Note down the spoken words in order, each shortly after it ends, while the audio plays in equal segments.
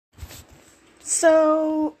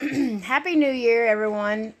So, Happy New Year,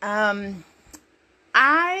 everyone.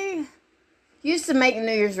 I used to make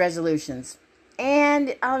New Year's resolutions.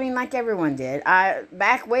 And, I mean, like everyone did.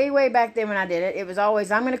 Way back then when I did it, it was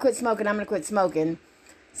always, I'm going to quit smoking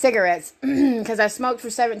cigarettes. Because I smoked for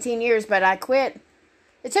 17 years, but I quit.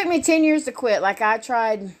 It took me 10 years to quit. Like, I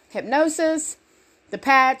tried hypnosis, the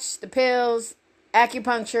patch, the pills,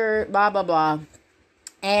 acupuncture, blah, blah, blah.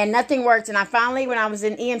 And nothing worked. And I finally, when I was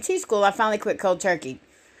in EMT school, I finally quit cold turkey.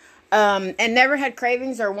 And never had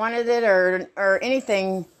cravings or wanted it or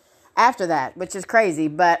anything after that, which is crazy.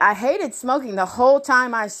 But I hated smoking the whole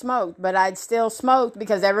time I smoked, but I'd still smoked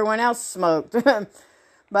because everyone else smoked.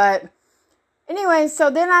 But anyway,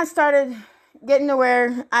 so then I started getting to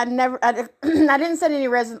where I didn't set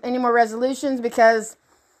any more resolutions because,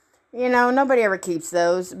 nobody ever keeps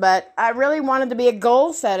those. But I really wanted to be a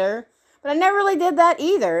goal setter. But I never really did that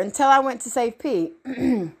either until I went to Safe P.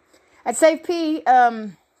 At Safe P,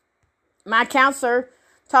 my counselor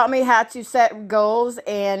taught me how to set goals.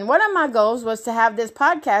 And one of my goals was to have this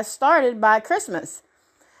podcast started by Christmas.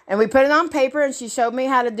 And we put it on paper, and she showed me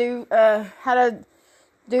how to do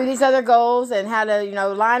these other goals and how to,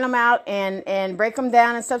 line them out and break them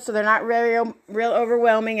down and stuff so they're not real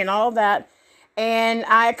overwhelming and all of that. And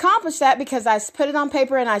I accomplished that because I put it on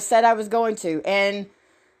paper and I said I was going to. And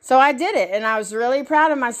so I did it, and I was really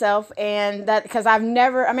proud of myself, and that because I've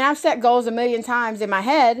set goals a million times in my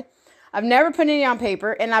head. I've never put any on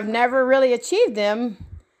paper, and I've never really achieved them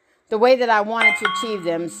the way that I wanted to achieve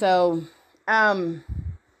them. So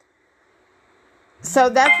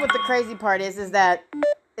that's what the crazy part is that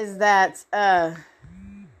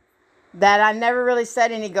I never really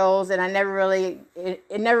set any goals, and it never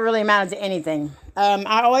really amounted to anything.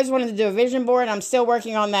 I always wanted to do a vision board. I'm still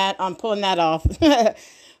working on that, on pulling that off.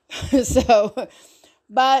 So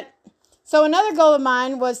another goal of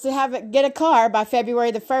mine was to get a car by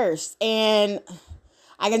February the 1st. And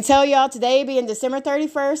I can tell y'all today being December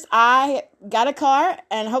 31st, I got a car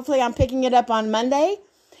and hopefully I'm picking it up on Monday.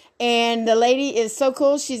 And the lady is so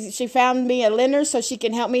cool. She found me a lender so she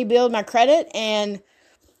can help me build my credit. And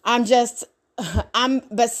I'm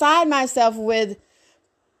beside myself with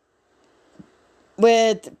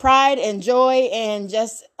pride and joy and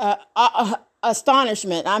just,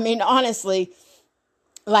 astonishment. I mean, honestly,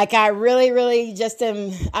 like I really, really just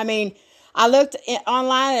am. I mean, I looked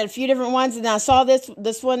online at a few different ones, and I saw this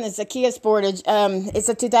one. It's a Kia Sportage. It's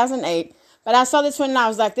a 2008, but I saw this one and I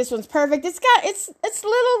was like, this one's perfect. It's a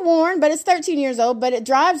little worn, but it's 13 years old, but it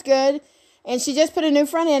drives good. And she just put a new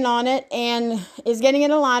front end on it and is getting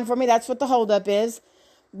it aligned for me. That's what the holdup is.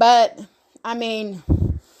 But I mean,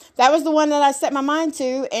 that was the one that I set my mind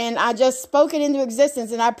to, and I just spoke it into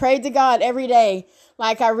existence, and I prayed to God every day.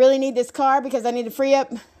 Like, I really need this car because I need to free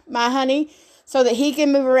up my honey so that he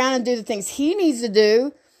can move around and do the things he needs to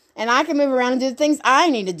do, and I can move around and do the things I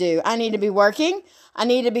need to do. I need to be working. I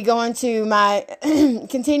need to be going to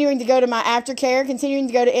continuing to go to my aftercare, continuing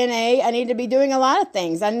to go to NA. I need to be doing a lot of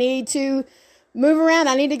things. I need to move around.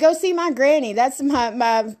 I need to go see my granny. That's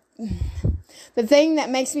the thing that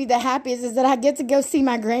makes me the happiest is that I get to go see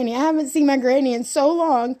my granny. I haven't seen my granny in so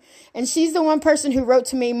long. And she's the one person who wrote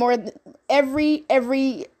to me more every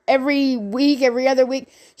week, every other week.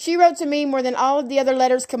 She wrote to me more than all of the other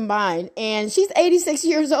letters combined. And she's 86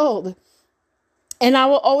 years old. And I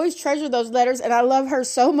will always treasure those letters. And I love her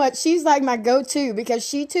so much. She's like my go-to because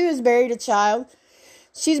she too has buried a child.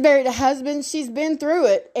 She's buried a husband. She's been through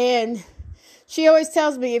it. And she always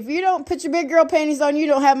tells me, if you don't put your big girl panties on, you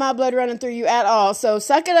don't have my blood running through you at all. So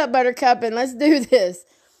suck it up, Buttercup, and let's do this.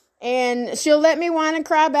 And she'll let me whine and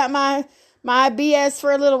cry about my BS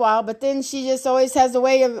for a little while, but then she just always has a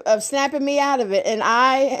way of snapping me out of it. And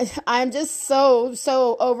I'm just so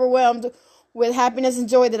overwhelmed with happiness and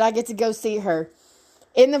joy that I get to go see her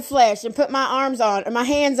in the flesh and put my arms on her, my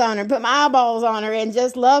hands on her, put my eyeballs on her, and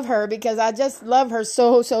just love her because I just love her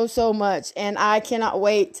so much. And I cannot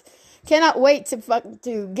wait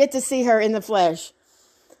to get to see her in the flesh.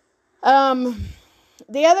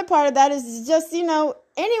 The other part of that is just,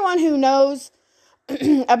 anyone who knows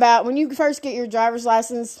about when you first get your driver's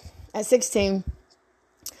license at 16,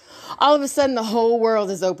 all of a sudden the whole world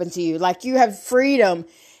is open to you. Like you have freedom,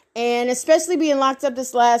 and especially being locked up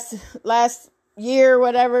this last year or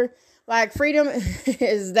whatever, like freedom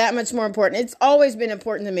is that much more important. It's always been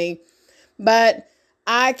important to me, but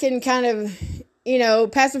I can kind of,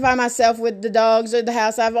 pacify myself with the dogs or the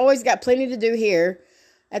house. I've always got plenty to do here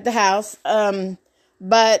at the house.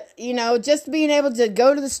 But, just being able to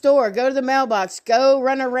go to the store, go to the mailbox, go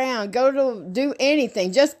run around, go to do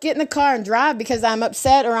anything, just get in the car and drive because I'm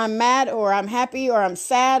upset or I'm mad or I'm happy or I'm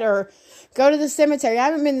sad or Go to the cemetery. I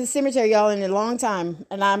haven't been to the cemetery, y'all, in a long time.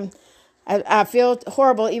 And I feel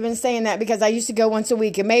horrible even saying that because I used to go once a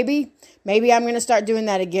week. And maybe I'm going to start doing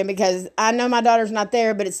that again because I know my daughter's not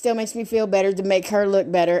there, but it still makes me feel better to make her look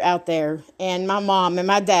better out there. And my mom and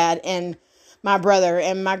my dad and my brother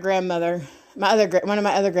and my grandmother, one of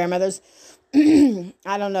my other grandmothers.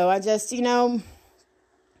 I don't know. I just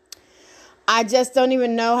don't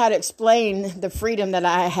even know how to explain the freedom that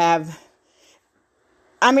I have.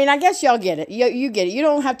 I mean, I guess y'all get it. You get it. You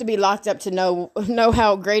don't have to be locked up to know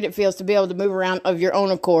how great it feels to be able to move around of your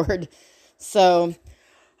own accord. So,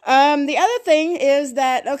 the other thing is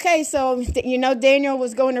that, okay, so, Daniel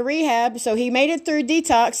was going to rehab. So he made it through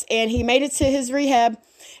detox and he made it to his rehab.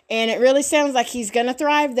 And it really sounds like he's going to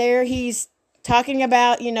thrive there. He's talking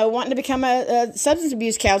about, wanting to become a substance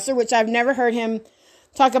abuse counselor, which I've never heard him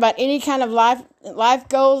talk about any kind of life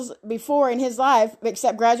goals before in his life,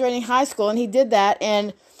 except graduating high school, and he did that.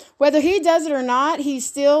 And whether he does it or not, he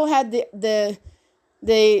still had the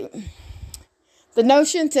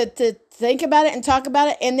notion to think about it and talk about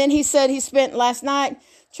it. And then he said he spent last night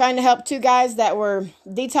trying to help two guys that were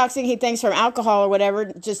detoxing, he thinks, from alcohol or whatever,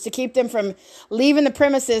 just to keep them from leaving the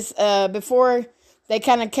premises before they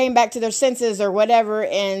kind of came back to their senses or whatever.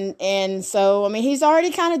 And so, I mean, he's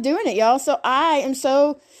already kind of doing it, y'all. So I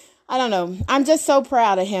don't know. I'm just so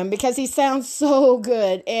proud of him because he sounds so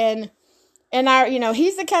good. And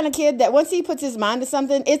he's the kind of kid that once he puts his mind to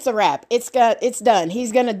something, it's a wrap. It's done.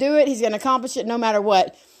 He's going to do it. He's going to accomplish it no matter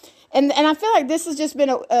what. And I feel like this has just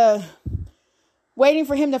been waiting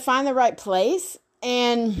for him to find the right place.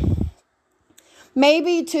 And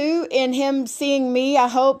maybe too, in him seeing me, I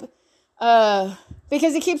hope,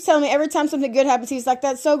 because he keeps telling me every time something good happens, he's like,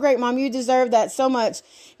 that's so great, Mom. You deserve that so much.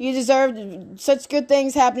 You deserve such good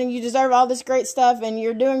things happening. You deserve all this great stuff and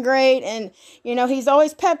you're doing great. And, he's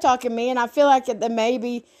always pep talking me. And I feel like that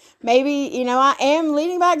maybe, I am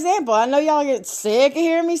leading by example. I know y'all get sick of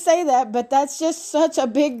hearing me say that, but that's just such a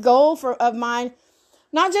big goal of mine,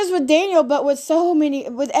 not just with Daniel, but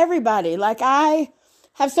with everybody. Like I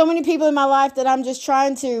have so many people in my life that I'm just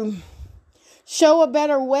trying to show a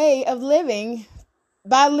better way of living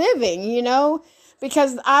by living,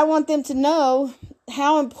 because I want them to know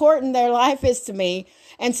how important their life is to me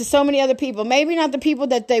and to so many other people. Maybe not the people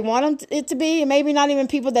that they want it to be, and maybe not even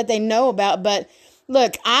people that they know about, but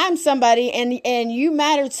look, I'm somebody and you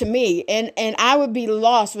matter to me and I would be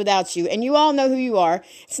lost without you. And you all know who you are.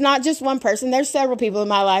 It's not just one person. There's several people in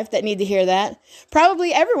my life that need to hear that.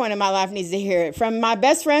 Probably everyone in my life needs to hear it, from my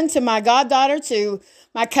best friend to my goddaughter to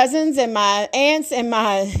my cousins and my aunts and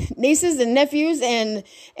my nieces and nephews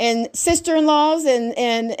and sister-in-laws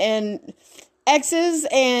and exes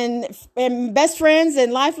and best friends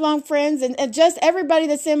and lifelong friends and just everybody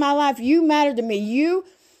that's in my life. You matter to me. You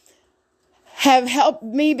have helped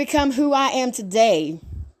me become who I am today.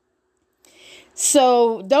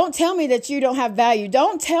 So don't tell me that you don't have value.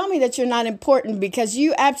 Don't tell me that you're not important, because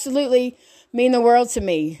you absolutely mean the world to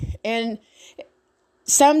me. And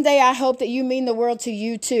someday I hope that you mean the world to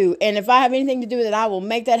you too. And if I have anything to do with it, I will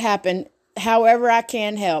make that happen however I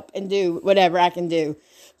can help and do whatever I can do.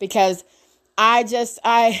 Because I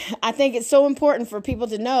think it's so important for people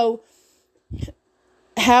to know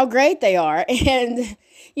how great they are. And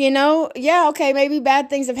okay, maybe bad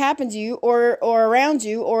things have happened to you or around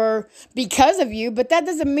you or because of you, but that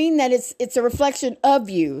doesn't mean that it's a reflection of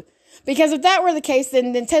you. Because if that were the case,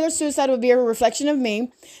 then Taylor's suicide would be a reflection of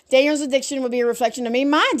me. Daniel's addiction would be a reflection of me.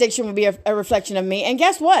 My addiction would be a reflection of me. And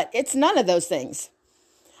guess what? It's none of those things.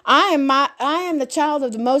 I am the child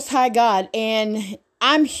of the Most High God, and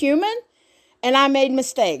I'm human, and I made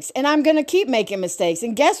mistakes, and I'm going to keep making mistakes.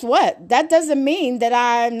 And guess what? That doesn't mean that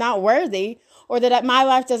I'm not worthy or that my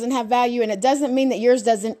life doesn't have value, and it doesn't mean that yours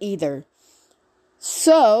doesn't either.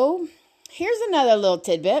 So here's another little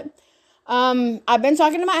tidbit. I've been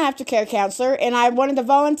talking to my aftercare counselor, and I wanted to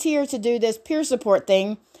volunteer to do this peer support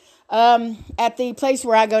thing at the place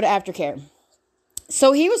where I go to aftercare.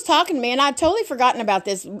 So he was talking to me, and I'd totally forgotten about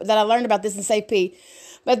this, that I learned about this in Safe P.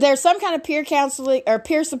 But there's some kind of peer counseling or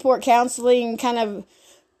peer support counseling kind of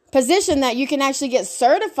position that you can actually get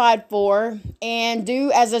certified for and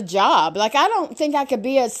do as a job. Like, I don't think I could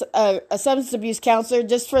be a substance abuse counselor,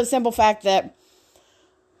 just for the simple fact that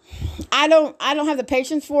I don't have the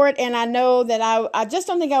patience for it. And I know that I just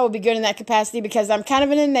don't think I would be good in that capacity, because I'm kind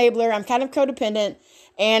of an enabler. I'm kind of codependent,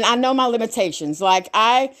 and I know my limitations.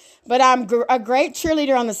 But I'm a great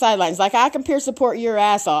cheerleader on the sidelines. Like, I can peer support your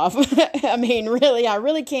ass off. I mean, really, I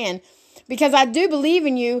really can. Because I do believe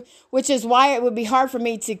in you, which is why it would be hard for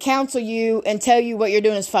me to counsel you and tell you what you're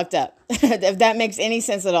doing is fucked up, if that makes any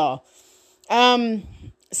sense at all.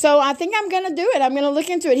 So I think I'm going to do it. I'm going to look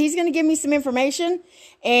into it. He's going to give me some information,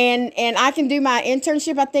 and I can do my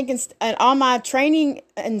internship, I think, and all my training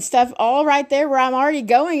and stuff all right there where I'm already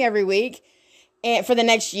going every week and for the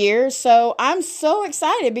next year. So I'm so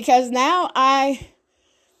excited because now I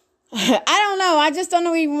don't know. I just don't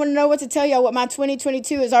even want to know what to tell y'all what my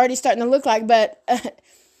 2022 is already starting to look like. But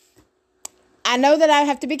I know that I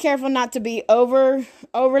have to be careful not to be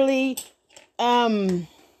overly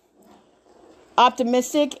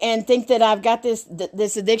optimistic and think that I've got this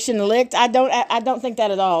addiction licked. I don't think that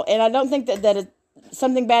at all. And I don't think that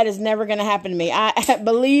something bad is never going to happen to me.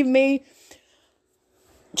 Believe me,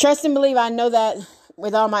 trust and believe, I know that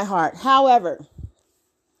with all my heart. However,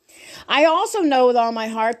 I also know with all my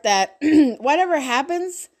heart that whatever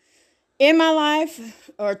happens in my life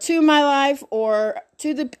or to my life or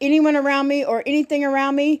to anyone around me or anything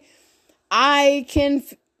around me, I can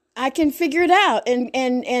figure it out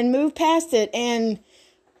and move past it and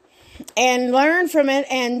learn from it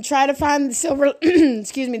and try to find the silver,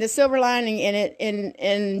 the silver lining in it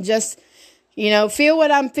and just, feel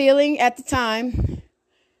what I'm feeling at the time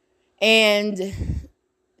and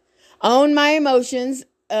own my emotions.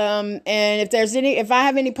 And if I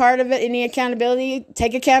have any part of it, any accountability,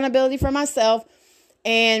 take accountability for myself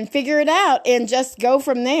and figure it out and just go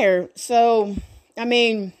from there. So,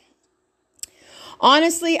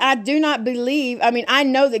 honestly, I do not believe, I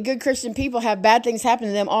know that good Christian people have bad things happen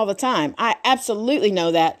to them all the time. I absolutely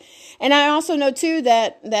know that. And I also know too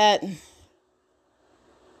that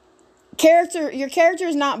your character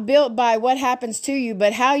is not built by what happens to you,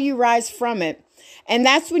 but how you rise from it. And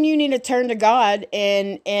that's when you need to turn to God.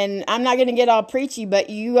 And I'm not going to get all preachy,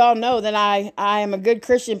 but you all know that I am a good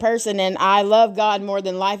Christian person and I love God more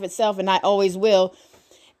than life itself. And I always will.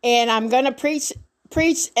 And I'm going to preach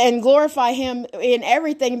and glorify him in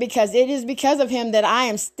everything because it is because of him that I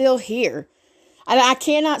am still here. And I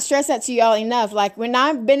cannot stress that to y'all enough. Like when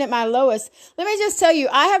I've been at my lowest, let me just tell you,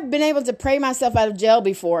 I have been able to pray myself out of jail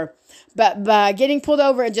before, but by getting pulled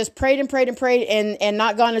over and just prayed and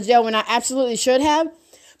not gone to jail when I absolutely should have.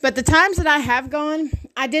 But the times that I have gone,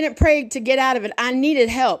 I didn't pray to get out of it. I needed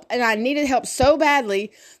help, and I needed help so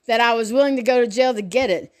badly that I was willing to go to jail to get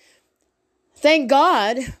it. Thank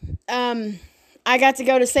God, I got to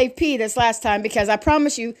go to Safe P this last time because I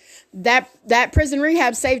promise you that prison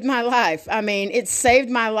rehab saved my life. It saved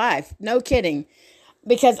my life. No kidding.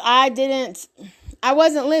 Because I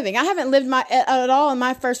wasn't living. I haven't lived at all in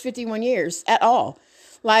my first 51 years at all.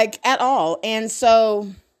 At all. And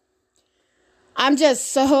so I'm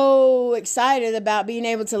just so excited about being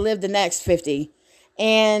able to live the next 50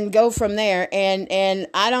 and go from there. And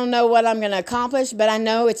I don't know what I'm going to accomplish, but I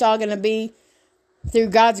know it's all going to be through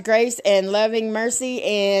God's grace and loving mercy,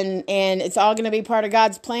 and it's all going to be part of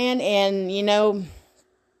God's plan. And,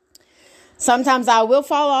 sometimes I will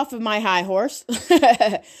fall off of my high horse.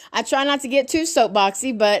 I try not to get too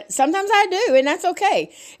soapboxy, but sometimes I do, and that's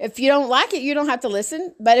okay. If you don't like it, you don't have to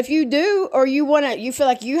listen. But if you do, or you feel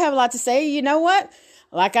like you have a lot to say, you know what?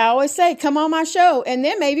 Like I always say, come on my show, and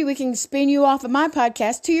then maybe we can spin you off of my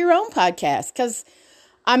podcast to your own podcast, because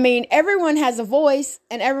everyone has a voice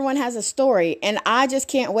and everyone has a story. And I just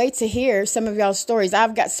can't wait to hear some of y'all's stories.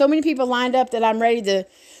 I've got so many people lined up that I'm ready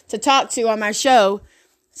to talk to on my show.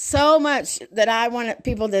 So much that I want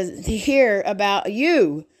people to hear about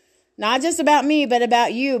you. Not just about me, but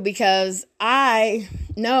about you. Because I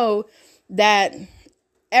know that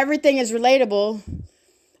everything is relatable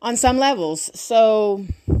on some levels. So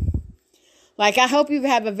I hope you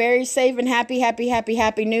have a very safe and happy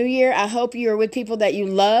new year. I hope you are with people that you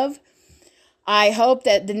love. I hope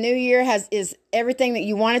that the new year is everything that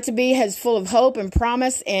you want it to be, has full of hope and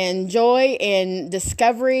promise and joy and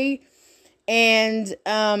discovery. And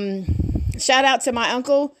shout out to my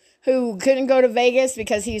uncle who couldn't go to Vegas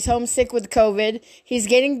because he's homesick with COVID. He's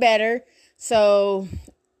getting better. So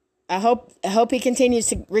I hope he continues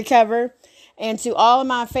to recover. And to all of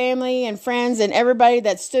my family and friends and everybody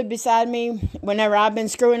that stood beside me whenever I've been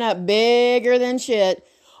screwing up bigger than shit,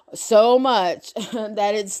 so much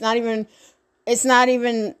that it's not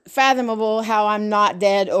even fathomable how I'm not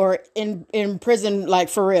dead or in prison,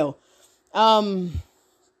 for real.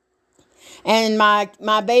 And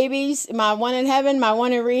my babies, my one in heaven, my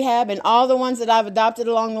one in rehab, and all the ones that I've adopted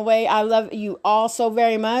along the way, I love you all so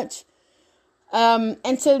very much.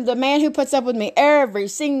 And to the man who puts up with me every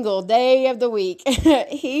single day of the week,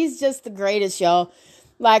 he's just the greatest, y'all.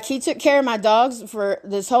 He took care of my dogs for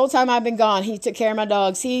this whole time I've been gone. He took care of my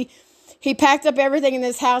dogs. He packed up everything in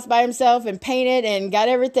this house by himself and painted and got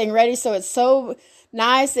everything ready. So it's so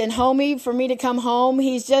nice and homey for me to come home.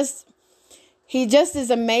 He's he just is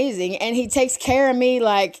amazing, and he takes care of me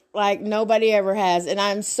like nobody ever has. And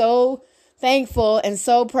I'm so thankful and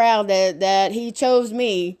so proud that he chose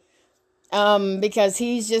me, because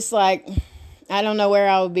he's just like, I don't know where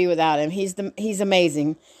I would be without him. He's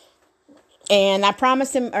amazing. And I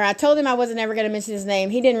promised him, or I told him I wasn't ever going to mention his name.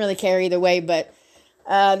 He didn't really care either way, but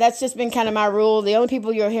that's just been kind of my rule. The only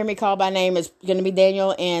people you'll hear me call by name is going to be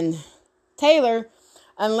Daniel and Taylor,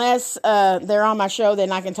 unless they're on my show,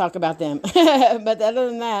 then I can talk about them. But other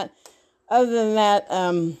than that,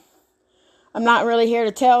 I'm not really here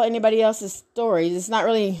to tell anybody else's stories. It's not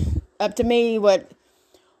really up to me what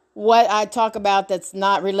I talk about that's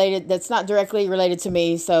not directly related to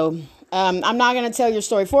me. So I'm not going to tell your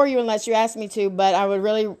story for you unless you ask me to, but I would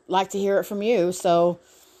really like to hear it from you. So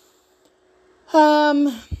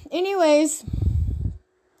anyways,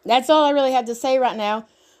 that's all I really have to say right now.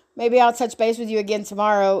 Maybe I'll touch base with you again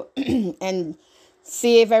tomorrow and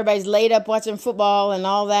see if everybody's laid up watching football and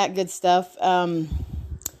all that good stuff.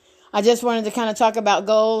 I just wanted to kind of talk about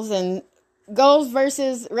goals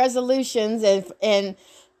versus resolutions. And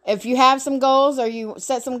if you have some goals, or you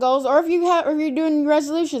set some goals, or if you're doing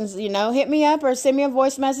resolutions, hit me up or send me a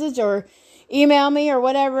voice message or email me or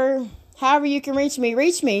whatever. However you can reach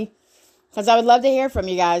me, because I would love to hear from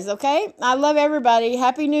you guys, okay? I love everybody.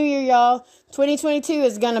 Happy New Year, y'all. 2022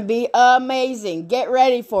 is going to be amazing. Get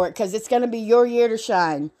ready for it, because it's going to be your year to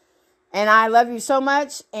shine. And I love you so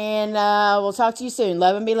much, and we'll talk to you soon.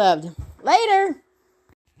 Love and be loved. Later.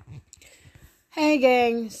 Hey,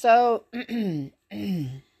 gang. So,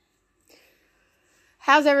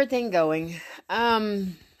 how's everything going? A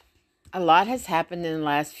lot has happened in the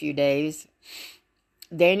last few days.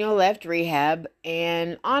 Daniel left rehab,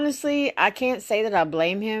 and honestly, I can't say that I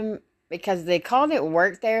blame him, because they called it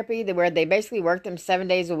work therapy, where they basically worked him 7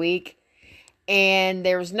 days a week, and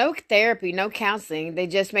there was no therapy, no counseling. They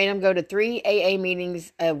just made him go to 3 AA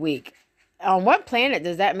meetings a week. On what planet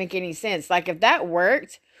does that make any sense? Like, if that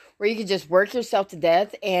worked, where you could just work yourself to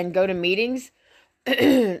death and go to meetings,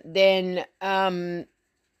 then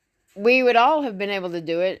we would all have been able to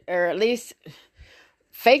do it, or at least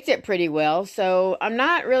faked it pretty well. So I'm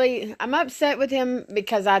upset with him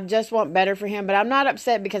because I just want better for him, but I'm not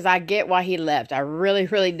upset because I get why he left. I really,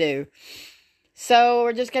 really do. So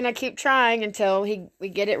we're just going to keep trying until we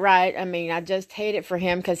get it right. I mean, I just hate it for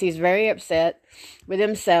him because he's very upset with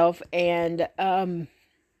himself. And, the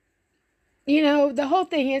whole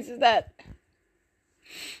thing is that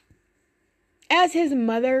as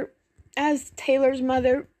Taylor's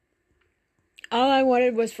mother, all I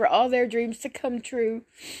wanted was for all their dreams to come true.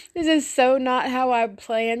 This is so not how I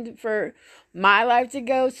planned for my life to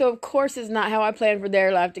go. So, of course, it's not how I planned for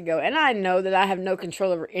their life to go. And I know that I have no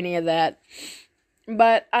control over any of that.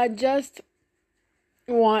 But I just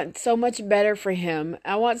want so much better for him.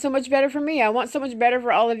 I want so much better for me. I want so much better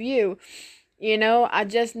for all of you. I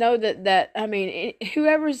just know that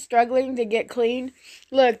whoever's struggling to get clean,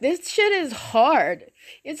 look, this shit is hard.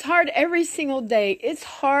 It's hard every single day. It's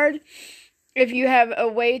hard if you have a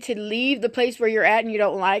way to leave the place where you're at and you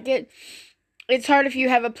don't like it. It's hard if you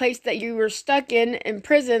have a place that you were stuck in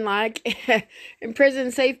prison, like in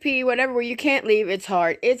prison, safe P, whatever, where you can't leave. It's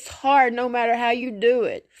hard. It's hard no matter how you do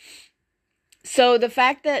it. So the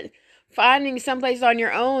fact that finding someplace on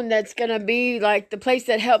your own that's going to be like the place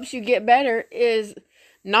that helps you get better is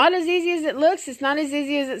not as easy as it looks. It's not as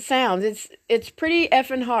easy as it sounds. It's pretty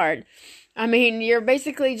effing hard. I mean, you're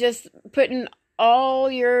basically just putting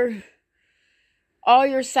all your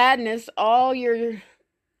sadness, all your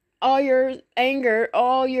anger,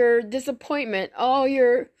 all your disappointment, all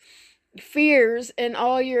your fears, and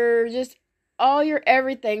all your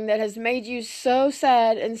everything that has made you so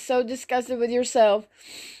sad and so disgusted with yourself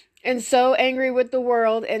and so angry with the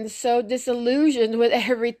world and so disillusioned with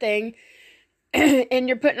everything. And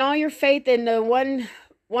you're putting all your faith in the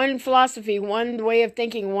one philosophy, one way of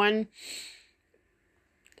thinking, one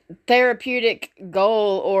therapeutic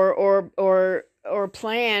goal or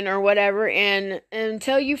plan or whatever, and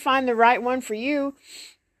until you find the right one for you,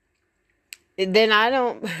 then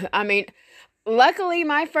luckily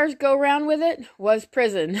my first go round with it was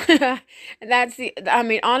prison.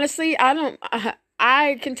 And honestly,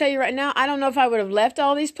 I can tell you right now, I don't know if I would have left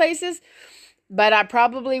all these places, but I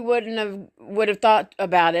probably would have thought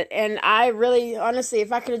about it. And I really, honestly,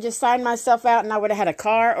 if I could have just signed myself out and I would have had a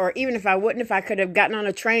car, or even if I could have gotten on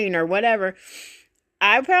a train or whatever,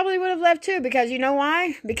 I probably would have left too. Because you know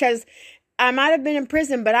why? Because I might have been in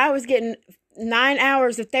prison, but I was getting 9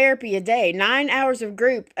 hours of therapy a day, 9 hours of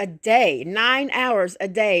group a day, 9 hours a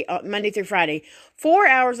day, Monday through Friday, 4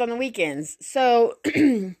 hours on the weekends. So,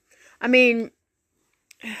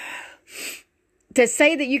 to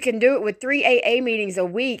say that you can do it with 3 AA meetings a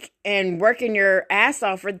week and working your ass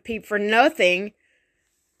off for nothing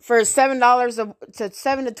for $7 to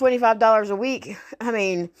 $7 to $25 a week. I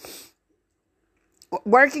mean,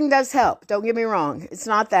 working does help. Don't get me wrong. It's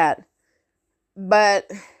not that.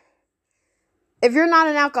 But if you're not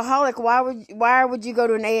an alcoholic, why would you go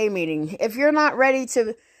to an AA meeting? If you're not ready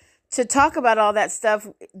to talk about all that stuff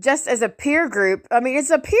just as a peer group, I mean, it's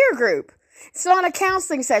a peer group. It's not a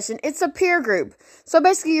counseling session. It's a peer group. So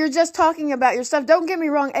basically, you're just talking about your stuff. Don't get me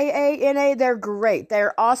wrong. AA, NA, they're great.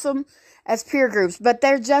 They're awesome as peer groups, but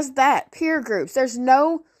they're just that, peer groups. There's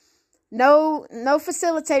no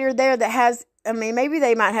facilitator there that has, I mean, maybe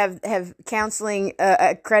they might have counseling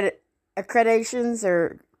accreditations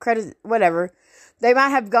or credit, whatever. They might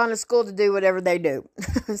have gone to school to do whatever they do.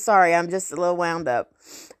 Sorry, I'm just a little wound up.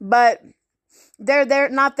 But they're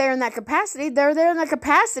not there in that capacity. They're there in the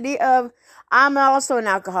capacity of, I'm also an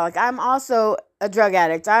alcoholic. I'm also a drug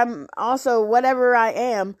addict. I'm also whatever I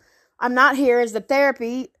am. I'm not here as the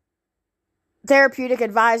therapeutic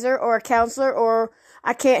advisor or a counselor, or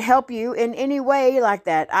I can't help you in any way like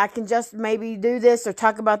that. I can just maybe do this or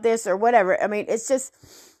talk about this or whatever. I mean, it's just,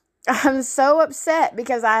 I'm so upset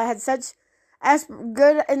because I had such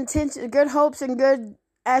good intention, good hopes and good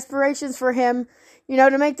aspirations for him,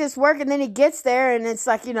 to make this work. And then he gets there and it's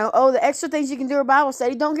like, the extra things you can do a Bible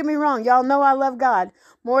study. Don't get me wrong. Y'all know I love God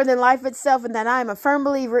more than life itself, and that I am a firm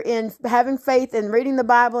believer in having faith and reading the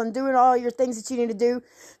Bible and doing all your things that you need to do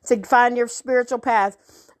to find your spiritual path.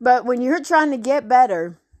 But when you're trying to get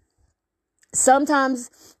better, sometimes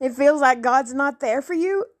it feels like God's not there for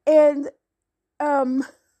you. And,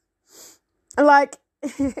 like,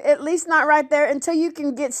 at least not right there until you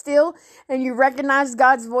can get still and you recognize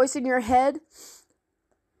God's voice in your head.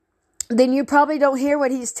 Then you probably don't hear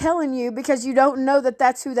what he's telling you because you don't know that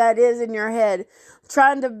that's who that is in your head,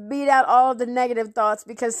 trying to beat out all the negative thoughts,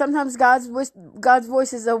 because sometimes God's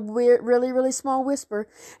voice is a weird, really, really small whisper,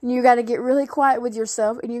 and you got to get really quiet with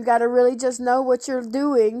yourself, and you got to really just know what you're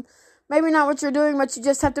doing. Maybe not what you're doing, but you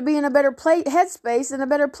just have to be in a better headspace, in a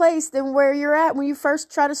better place than where you're at when you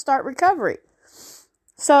first try to start recovery.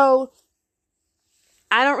 So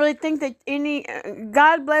I don't really think that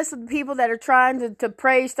God bless the people that are trying to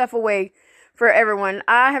pray stuff away for everyone.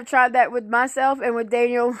 I have tried that with myself and with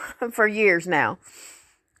Daniel for years now.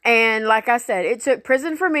 And like I said, it took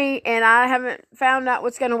prison for me, and I haven't found out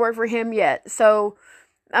what's going to work for him yet. So,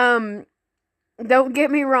 don't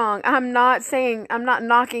get me wrong. I'm not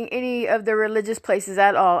knocking any of the religious places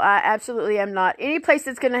at all. I absolutely am not. Any place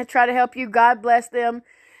that's going to try to help you, God bless them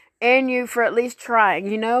and you for at least trying,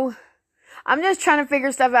 I'm just trying to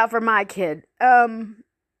figure stuff out for my kid.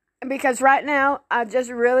 Because right now, I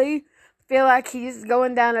just really feel like he's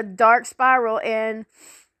going down a dark spiral. And,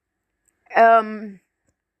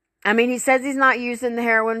 I mean, he says he's not using the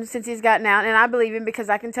heroin since he's gotten out. And I believe him because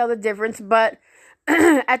I can tell the difference. But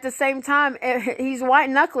at the same time, he's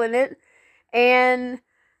white-knuckling it. And,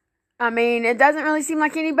 I mean, it doesn't really seem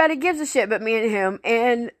like anybody gives a shit but me and him.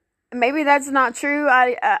 And maybe that's not true.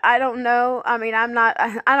 I don't know. I mean, I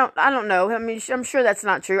don't know. I mean, I'm sure that's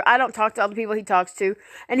not true. I don't talk to all the people he talks to.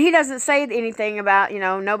 And he doesn't say anything about,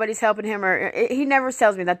 nobody's helping him, or he never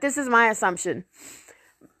tells me that. This is my assumption.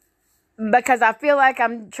 Because I feel like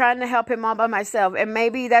I'm trying to help him all by myself. And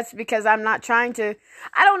maybe that's because I'm not trying to.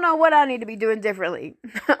 I don't know what I need to be doing differently.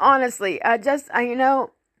 Honestly, I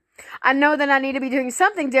know that I need to be doing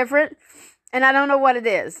something different, and I don't know what it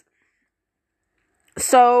is.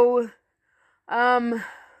 So, I'm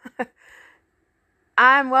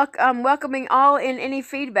welcoming all in any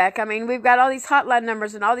feedback. I mean, we've got all these hotline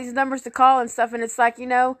numbers and all these numbers to call and stuff, and it's like,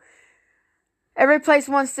 every place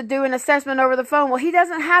wants to do an assessment over the phone. Well, he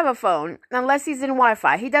doesn't have a phone unless he's in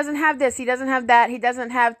Wi-Fi. He doesn't have this. He doesn't have that. He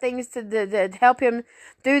doesn't have things to help him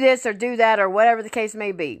do this or do that or whatever the case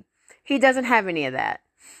may be. He doesn't have any of that.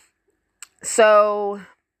 So,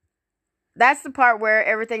 that's the part where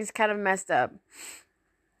everything's kind of messed up.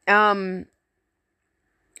 I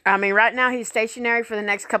mean, right now he's stationary for the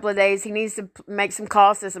next couple of days. He needs to make some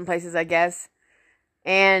calls to some places, I guess,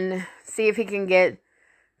 and see if he can get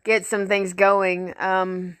some things going.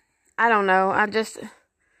 I don't know. I just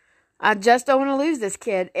don't want to lose this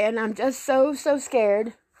kid, and I'm just so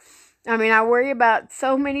scared. I mean, I worry about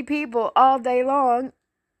so many people all day long,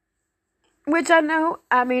 which I know.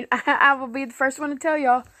 I mean, I will be the first one to tell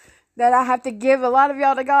y'all that I have to give a lot of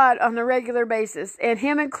y'all to God on a regular basis, and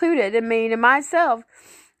him included, and me and myself,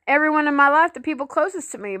 everyone in my life, the people closest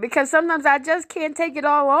to me, because sometimes I just can't take it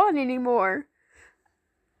all on anymore,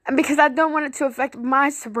 and because I don't want it to affect my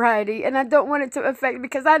sobriety, and I don't want it to affect,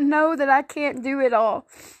 because I know that I can't do it all,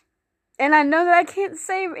 and I know that I can't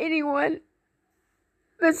save anyone,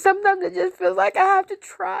 But sometimes it just feels like I have to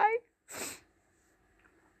try.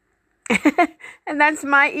 And that's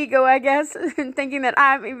my ego, I guess, thinking that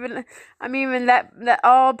I'm even that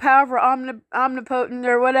all powerful, omnipotent,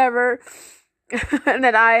 or whatever, and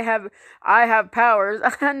that I have powers.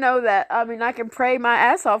 I know that. I mean, I can pray my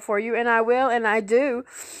ass off for you, and I will, and I do.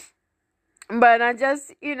 But I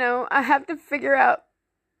just, I have to figure out,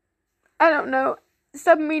 I don't know,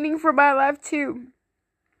 some meaning for my life too.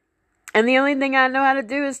 And the only thing I know how to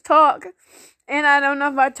do is talk, and I don't know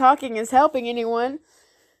if my talking is helping anyone.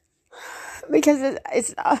 Because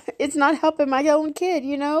it's not helping my own kid,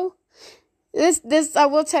 This I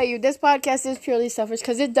will tell you, this podcast is purely selfish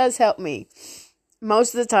because it does help me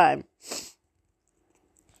most of the time.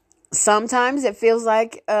 Sometimes it feels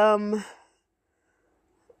like I'm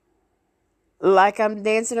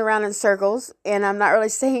dancing around in circles and I'm not really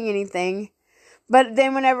saying anything. But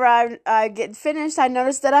then whenever I get finished, I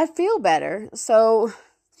notice that I feel better. So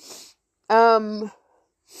I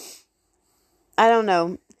don't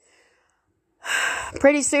know.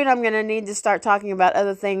 Pretty soon I'm going to need to start talking about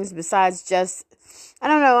other things besides just, I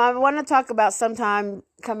don't know, I want to talk about sometime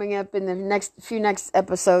coming up in the next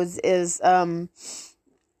episodes is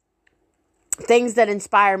things that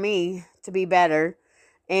inspire me to be better.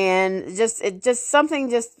 And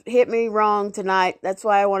something just hit me wrong tonight. That's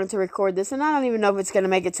why I wanted to record this. And I don't even know if it's going to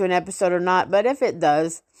make it to an episode or not, but if it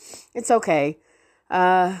does, it's okay.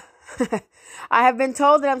 I have been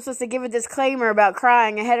told that I'm supposed to give a disclaimer about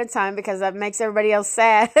crying ahead of time because that makes everybody else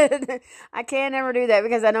sad. I can't ever do that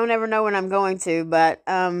because I don't ever know when I'm going to. But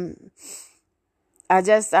I'm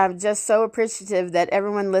just so appreciative that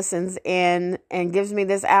everyone listens and gives me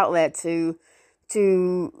this outlet to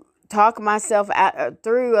talk myself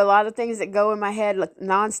through a lot of things that go in my head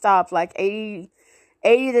nonstop, like 80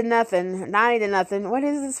 to nothing, 90 to nothing. What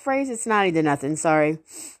is this phrase? It's 90 to nothing. Sorry.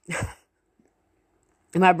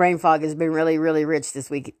 My brain fog has been really, really rich this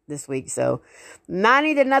week. So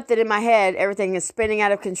 90 to nothing in my head. Everything is spinning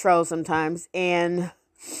out of control sometimes. And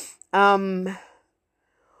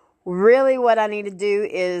really what I need to do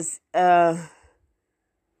is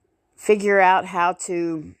figure out how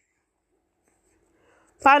to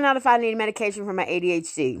find out if I need medication for my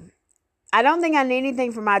ADHD. I don't think I need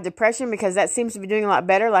anything for my depression because that seems to be doing a lot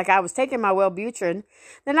better. Like I was taking my Wellbutrin.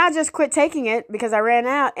 Then I just quit taking it because I ran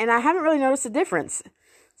out and I haven't really noticed a difference.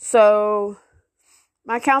 So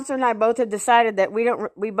my counselor and I both have decided that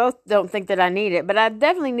we both don't think that I need it, but I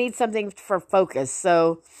definitely need something for focus.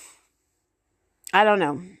 So I don't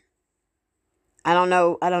know. I don't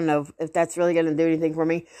know if that's really going to do anything for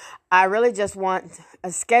me. I really just want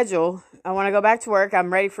a schedule. I want to go back to work.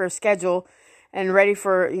 I'm ready for a schedule and ready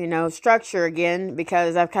for, structure again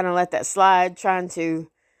because I've kind of let that slide trying to,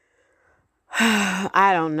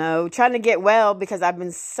 trying to get well because I've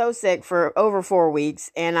been so sick for over 4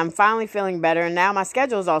 weeks and I'm finally feeling better and now my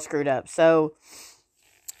schedule is all screwed up. So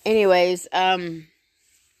anyways,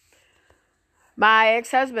 my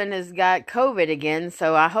ex-husband has got COVID again,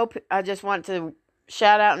 so I just want to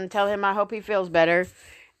shout out and tell him I hope he feels better.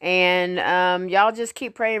 And y'all just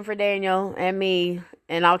keep praying for Daniel and me,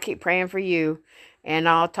 and I'll keep praying for you. And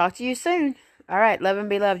I'll talk to you soon. All right, love and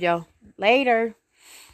be loved, y'all. Later.